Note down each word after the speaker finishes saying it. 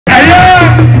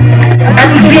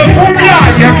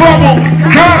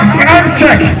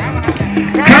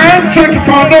Check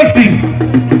Foundation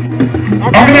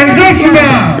organization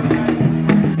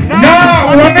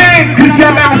now when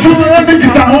Christian Atsu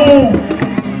get home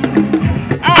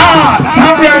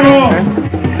Sabriano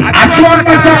Atsu every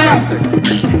prison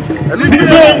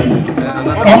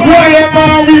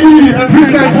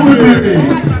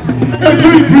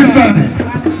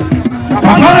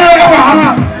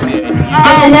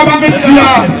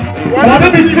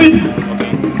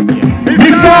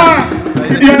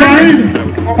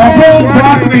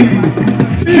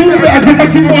Chief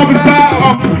Executive Officer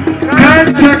of Crime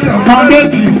Check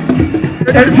Foundation.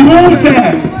 If you won't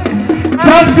say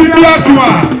something like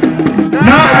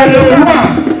now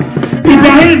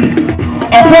Ibrahim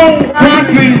upon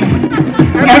granting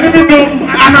enemy no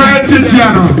Anna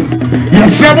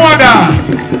yes, your mother.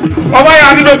 Oh, my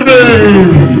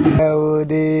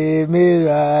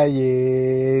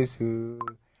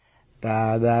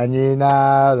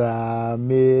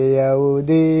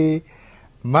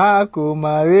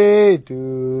Makumare tu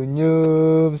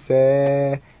nyum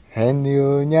se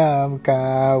enyam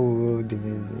kawudi.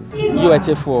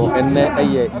 UHF4 and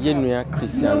Yenua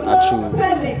Christian Atsu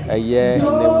a year in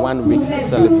a 1 week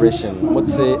celebration. What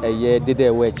say a year did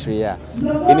a way tria?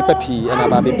 Any papi and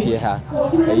a baby Pierre,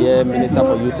 a year Minister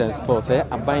for Youth and Sports, a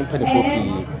buying penny for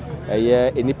key, a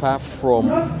year in Nipa from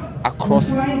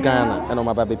across Ghana and on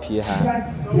my baby Pierre.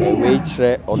 Wage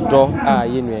or door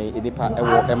Yenua in Nipa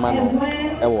Emano.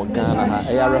 Ghana,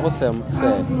 I rehearsal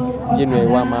said, you know,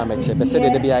 one mamma, but said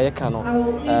the BIA cano,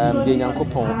 the young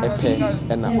coupon, a pay,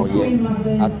 and a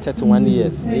year at 31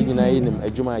 years, a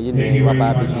Juma, you know,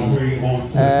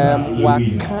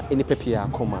 Waka any papia,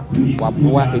 comma,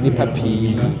 Wabua any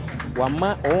papi,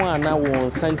 Wama, or now one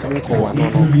sentimental one,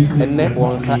 and net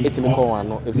one sentimental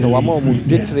one, if so, one more would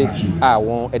literally, I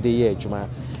won't at the year, Juma.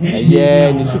 A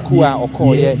year Nisukua or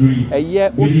Koye, a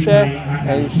year Usher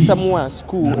and someone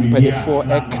school penny for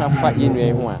a cafa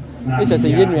in one. It's as a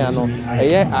Yenuano, a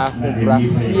year a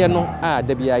Brasiano,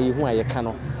 Debia Yua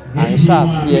Cano, and shall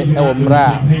see our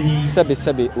bra,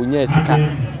 Sebi Unyesika.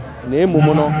 Name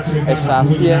Mono, a shall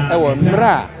see our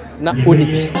bra, not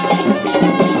only.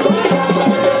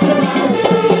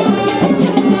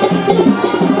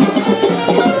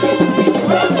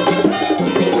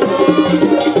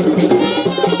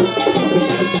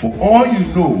 All you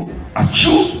know,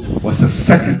 Atsu was a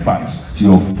sacrifice to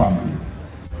your family.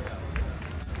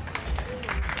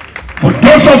 For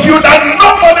those of you that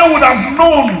nobody would have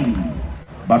known,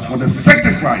 but for the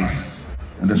sacrifice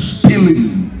and the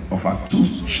spilling of Atsu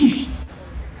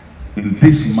in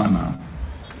this manner,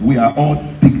 we are all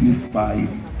dignified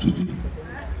today.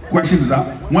 Question is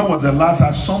that when was the last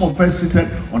time some of us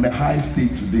seated on the high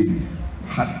stage today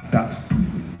had that privilege?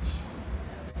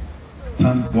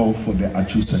 Thank God for the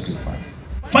Atsu sacrifice.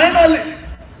 Finally,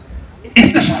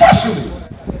 it is possible.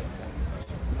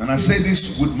 And I say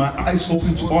this with my eyes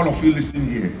open to all of you listening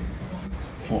here.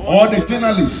 For all the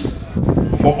journalists,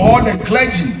 for all the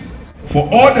clergy, for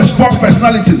all the sports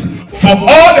personalities, for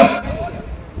all the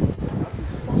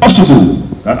possible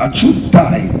that Atsu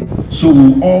died, so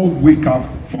we all wake up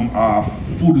from our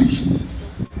foolishness.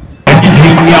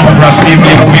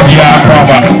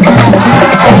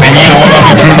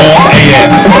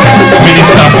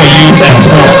 Minister for Youth and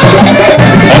Sports,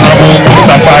 Honorable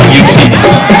Mustafa Yusi,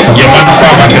 Yamana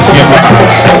Baba Kesiawa.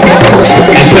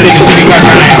 Instead of sitting back,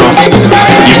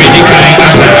 you may decline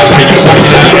and you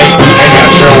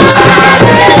show.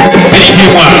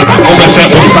 Anyone over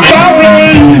several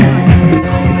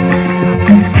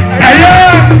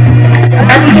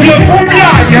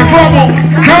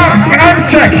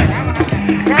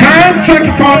Crime Check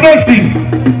Foundation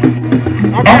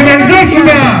organization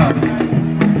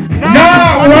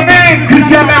now when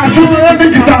Christian Atsu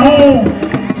get home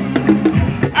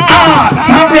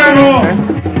Sabriano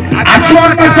Atsu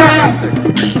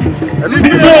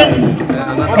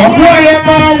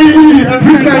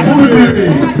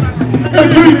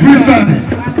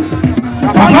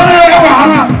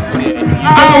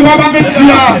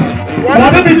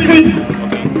every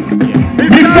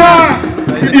prison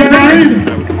Ibrahim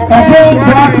upon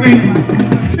granting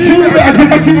Chief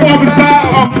Executive Officer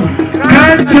of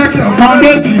Crime Check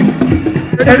Foundation.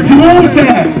 If you won't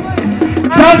say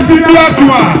something like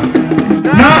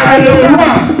now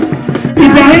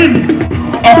Ibrahim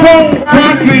upon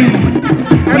granting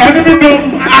enemy no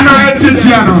Anna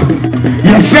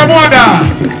yes, your mother.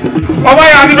 Oh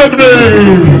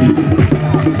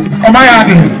my God.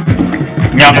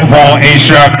 Nyampo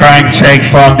Asia Crime Check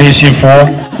Foundation for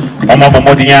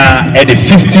Omomodia and the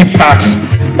 50 packs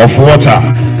of water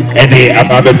and the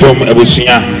Ababedom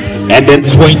Ebusia and then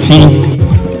 20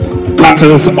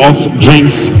 cartons of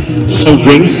drinks, soft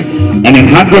drinks, and then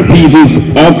 100 pieces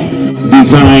of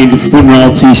designed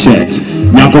funeral t-shirts.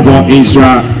 Nyakopo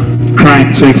Israel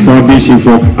Crime Check Foundation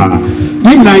for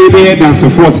you now you be dance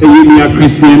for say you are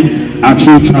Christian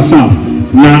Atsu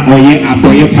na oye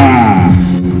aboye pa.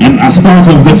 And as part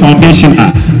of the foundation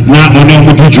na one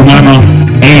mudu jumano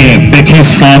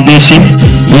Becky's Foundation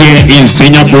here in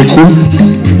Senyaboku,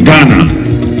 Ghana.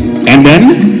 And then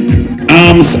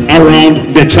Arms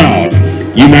Around the Child,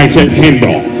 United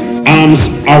Kingdom. Arms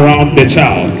Around the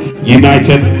Child,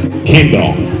 United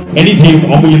Kingdom. Any team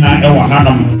omuyina ewa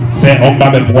hanam say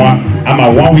omba beboa ama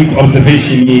 1 week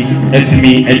observation ni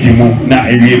etimi edimu na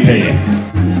ewie peye.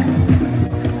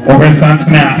 Over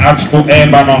Santana Atsu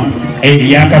Ebano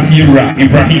Yakasi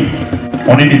Ibrahim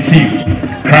on the team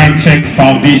Crime Check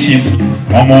Foundation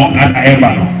Omo Ana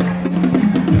Ebano.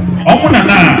 Omuna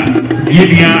na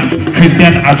Yedia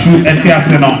Christian Atsu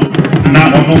Etiaseno na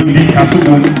ono bi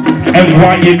kasubu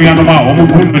egwa yedua no ma omo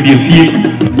gun no de fie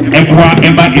egwa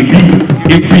eba ebi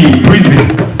prison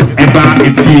eba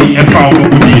ebi efa omo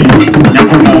bi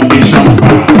yakomo esha.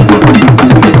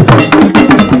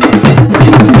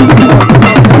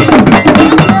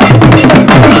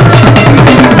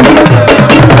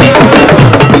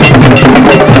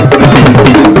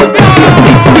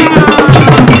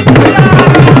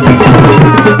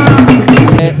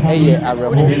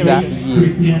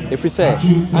 If we say,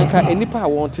 Anka enipa I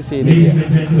want to say it,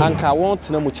 Anka I want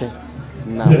to know much.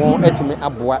 Na won etime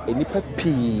aboa enipa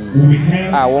pii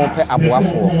a won pe aboa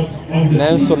for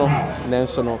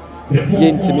nanso no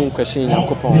yentimi nkwahye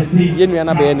Yakopon yenua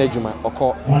na be ye n'adwuma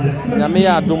okọ nyame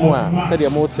ya adomu a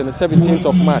said mo te 17th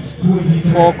of March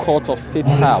 4 Court of State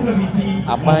House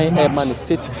aban Airman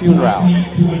State Funeral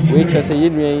we chese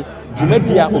yenua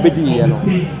Jumedia obedi ye no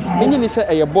enyi ni se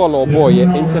eye ball or boy ye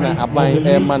entina aban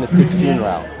Airman State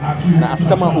Funeral na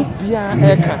asema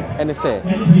obia eka ene se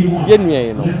yenua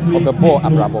ye no obebo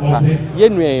abrabopa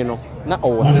yenua ye no na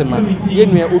owotema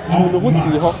yenua otu no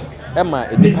husi ho ema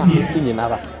edipa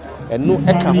nyinara enu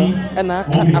eka ho ena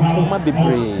aka akoma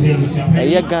bebre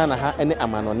eye Ghana ha ene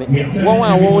amanone won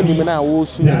a won nim na wo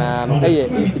su nyina no eye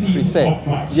free say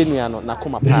yenua no na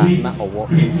koma pa na owo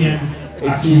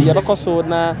enti yabakoso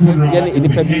na ye ne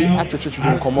enipa bi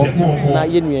atwetwetwe nkomo na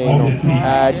yenua no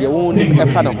de won nim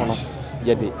efa na ho no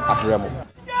ye de abramo.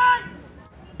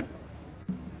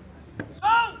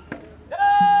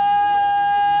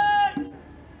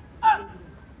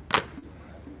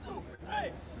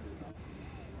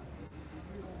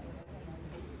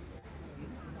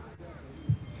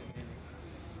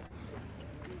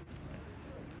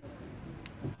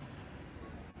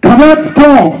 Let's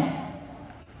go.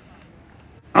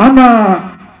 Ana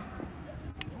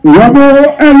wabo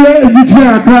eye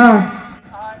ejiaka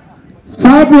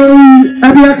Sabri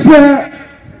Abiaxe,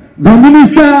 the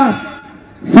Minister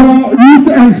for Youth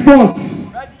and Sports,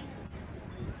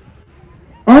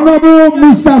 Honorable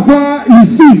Mustafa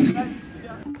Yusuf.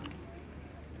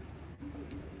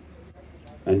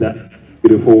 And that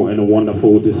beautiful and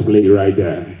wonderful display right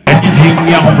there.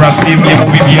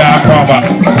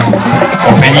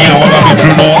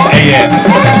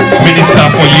 Minister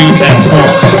for Youth and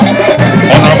Sports,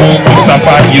 Honorable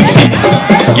Mustafa Yusuf.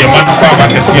 Yamana Baba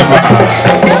Kesiaba.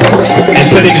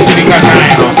 Instead of sitting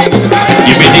behind,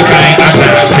 you may decline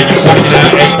and you put it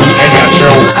in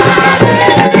show.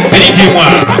 Anything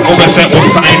overset was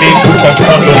signing book of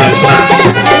condolence now.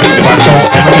 The battle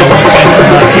and the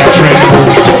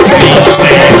please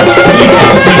stand.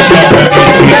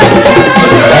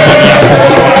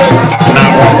 Now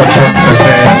walk a truck to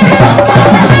say.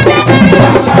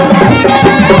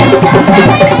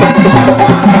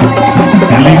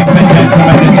 And ladies and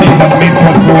gentlemen, this is the main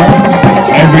perform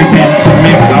everything to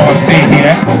make our stay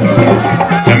here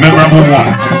a memorable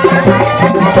one.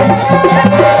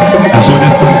 And so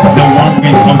this is the 1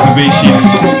 week observation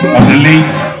of the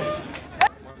late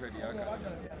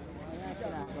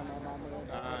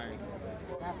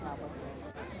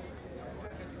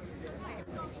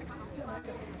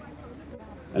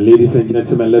And ladies and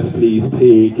gentlemen, let's please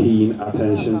pay keen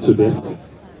attention to this.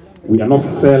 We are not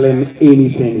selling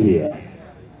anything here.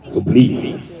 So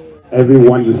please,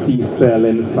 everyone you see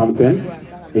selling something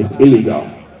is illegal.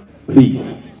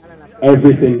 Please,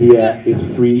 everything here is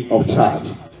free of charge.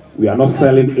 We are not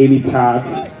selling any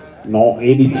tags nor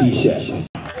any t-shirts.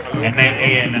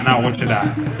 And now what did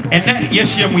I? And then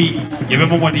yes, we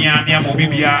remember what the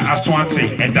Mobibia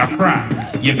Aswante and Dakra,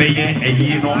 ye be a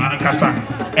year no Ankasa,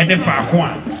 and the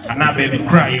Fakwan, and I baby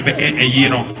cry a year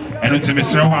no, and it's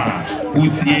Mr.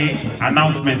 who's the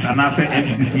announcement and I say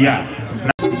MCCR.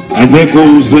 And there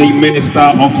goes the Minister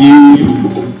of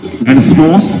Youth and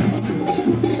Sports,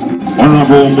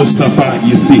 Honorable Mustafa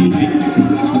Yassi.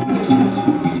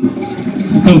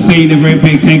 Still saying a very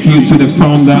big thank you to the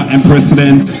founder and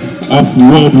president of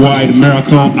Worldwide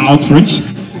Miracle Outreach,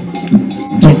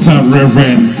 Dr.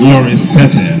 Reverend Loris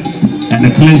Tete, and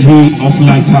the clergy of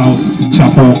Lighthouse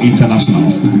Chapel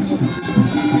International.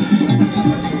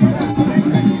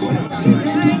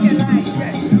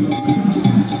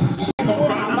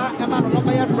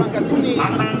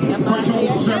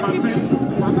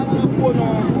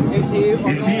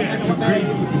 It's here to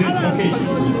grace this occasion.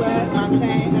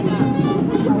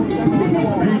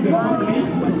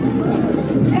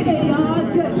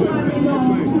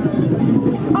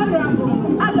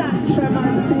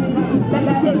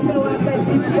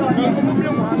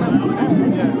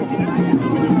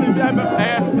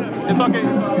 It's okay.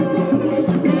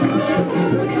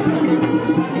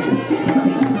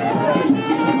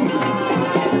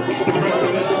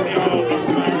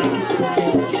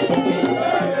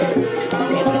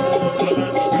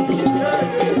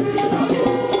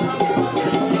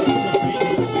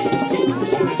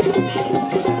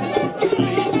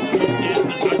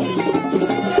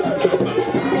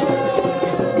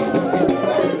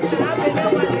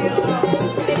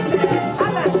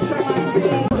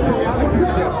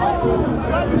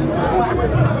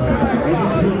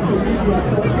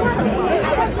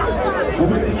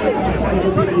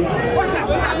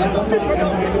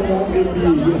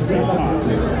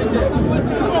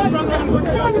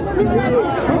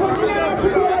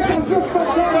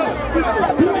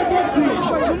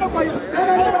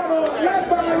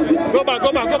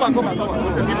 Go back.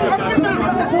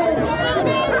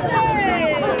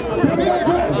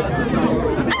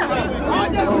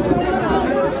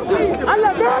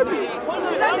 Allah, baby.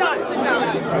 Let them sit down.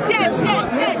 Yes.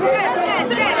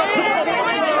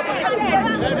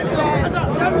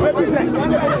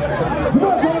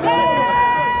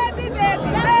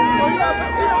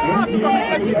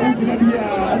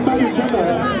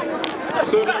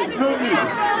 So there's no need.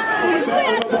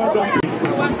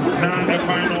 Now the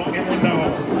final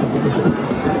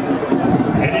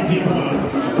energy one.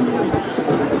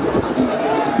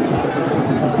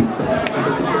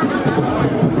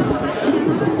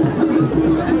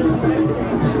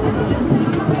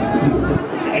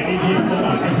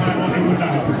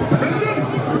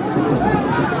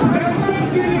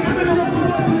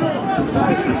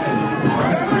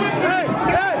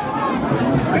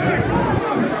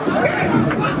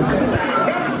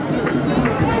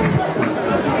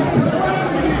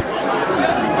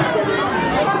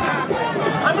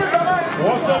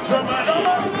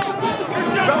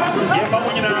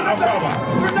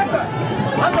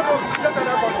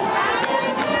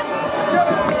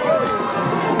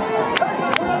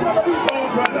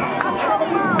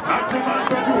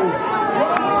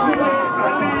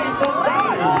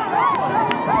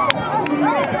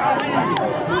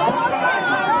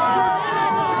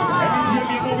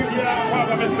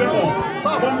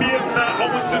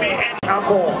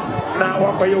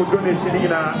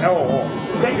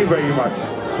 Thank you very much.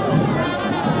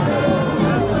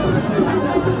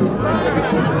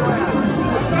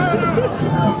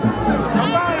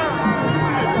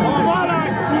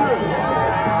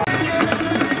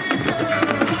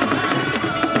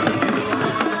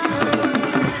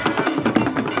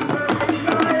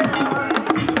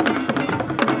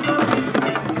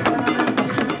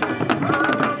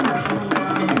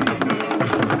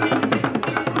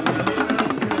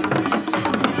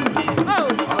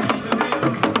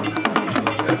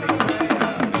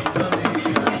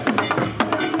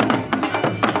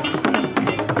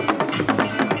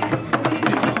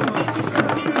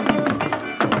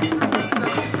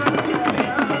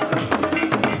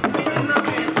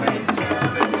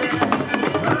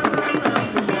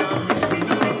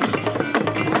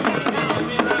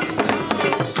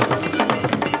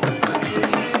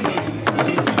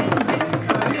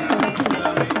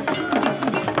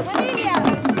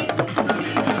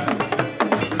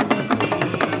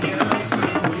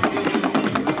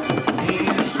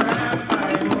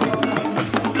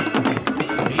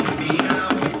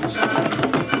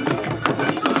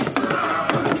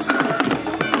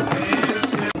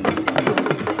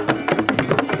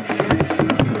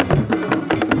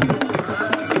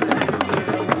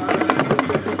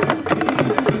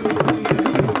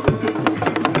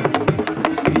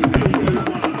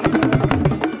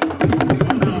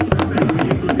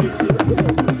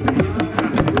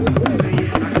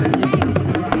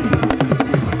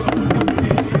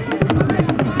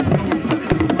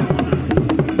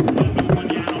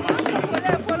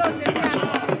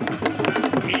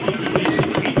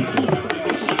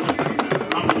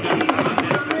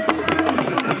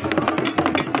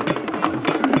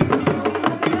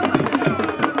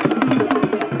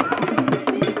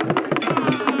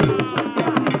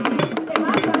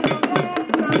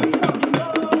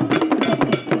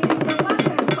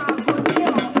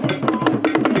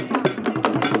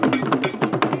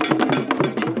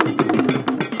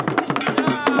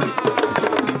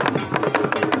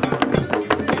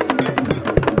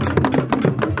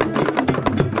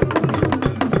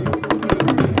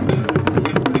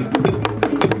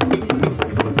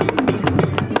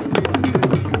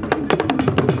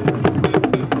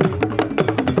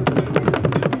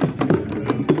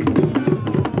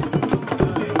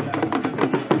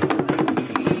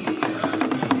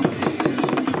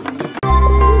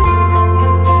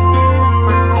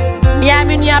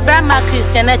 minia brama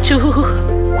Christian Atsu.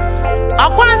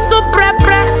 Okwan so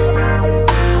pre.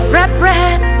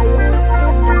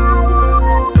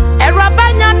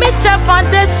 Erabanya Mitchell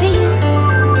Foundation.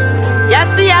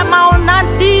 Yasi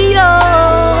Amaunanti yo.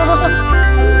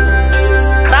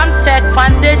 Cram Check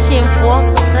Foundation for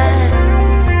society.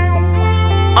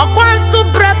 Okwan so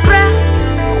pre.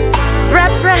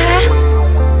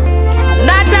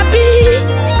 Nadabi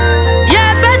ye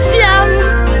besiam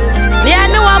ni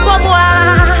anu abomwa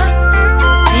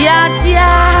dia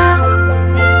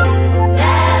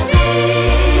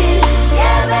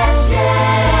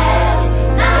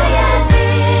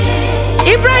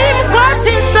Ibrahim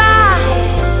Kwatinsa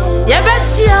ye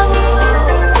besiam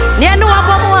ni anu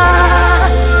abomwa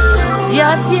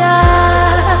dia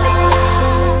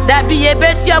dabi ye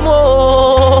besiam o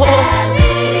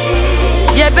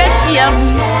Yebesiam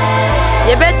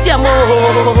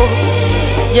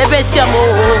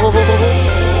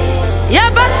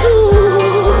Yabatu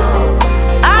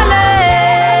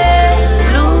Hallelujah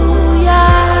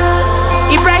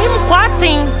Ibrahim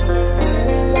Kwatin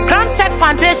Cram Check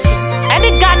Foundation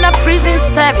any Ghana prison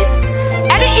service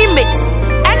any inmates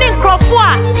any crofua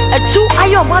Atsu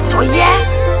ayomato ye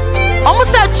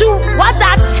almost Atsu what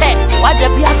that said what they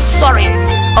be sorry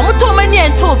almost many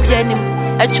and to be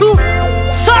Atsu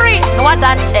sorry, no what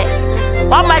that said.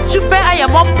 What my chupe I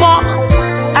am up for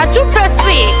a chupe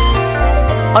see.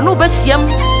 Or no besiam,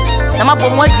 Nama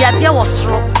Bomo Dia was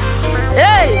wrong.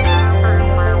 Hey,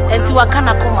 and to a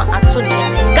canacoma at soon.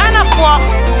 Ghana for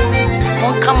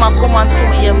won't come and come to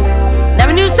him.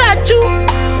 Never knew said you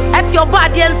at your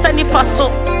body and sunny for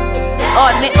so.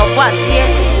 Oh, Nick of what dear,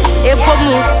 a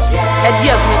bomu, a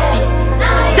dear Missy.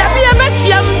 Dabia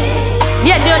Messiam,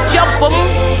 near your job boom,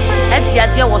 and the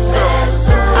idea was so.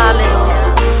 Hallelujah.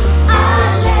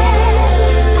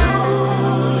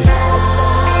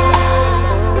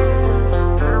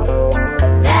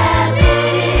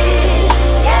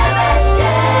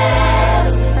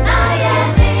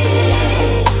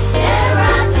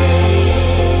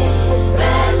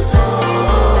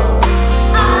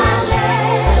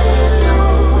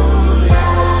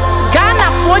 Ghana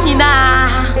for Nina.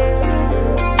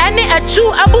 Any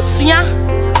Atsu abusuya.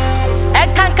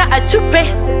 Enkanka Atsu pe.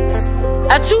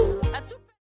 Atsu